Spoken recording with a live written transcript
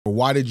But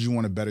why did you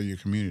want to better your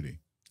community?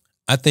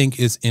 I think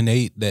it's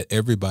innate that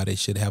everybody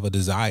should have a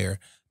desire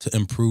to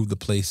improve the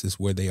places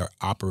where they are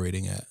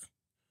operating at,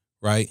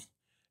 right?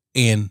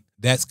 And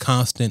that's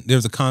constant.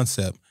 There's a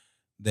concept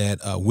that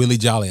Willie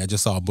Jolly, I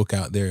just saw a book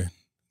out there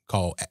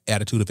called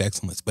Attitude of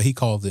Excellence, but he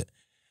calls it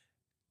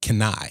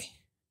CANI,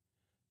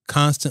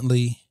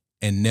 constantly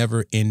and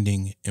never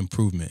ending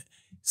improvement.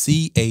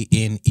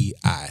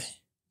 CANEI,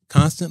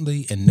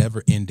 constantly and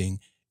never ending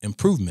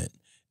improvement.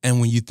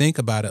 And when you think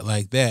about it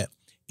like that,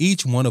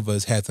 each one of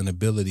us has an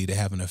ability to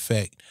have an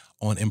effect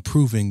on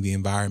improving the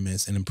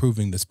environments and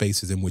improving the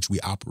spaces in which we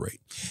operate.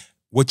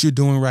 What you're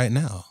doing right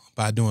now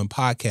by doing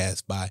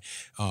podcasts, by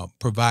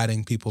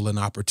providing people an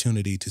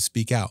opportunity to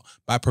speak out,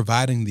 by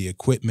providing the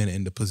equipment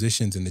and the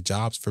positions and the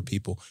jobs for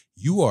people,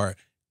 you are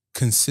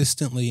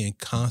consistently and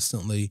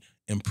constantly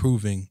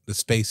improving the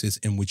spaces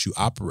in which you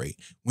operate.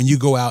 When you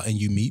go out and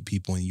you meet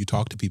people and you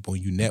talk to people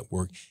and you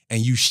network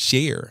and you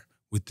share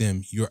with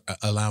them, you're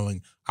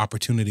allowing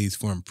opportunities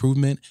for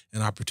improvement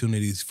and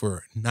opportunities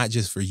for not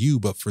just for you,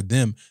 but for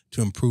them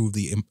to improve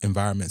the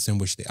environments in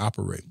which they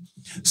operate.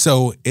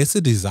 So it's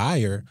a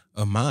desire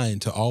of mine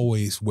to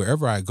always,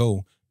 wherever I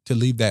go, to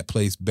leave that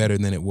place better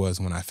than it was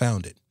when I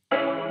found it.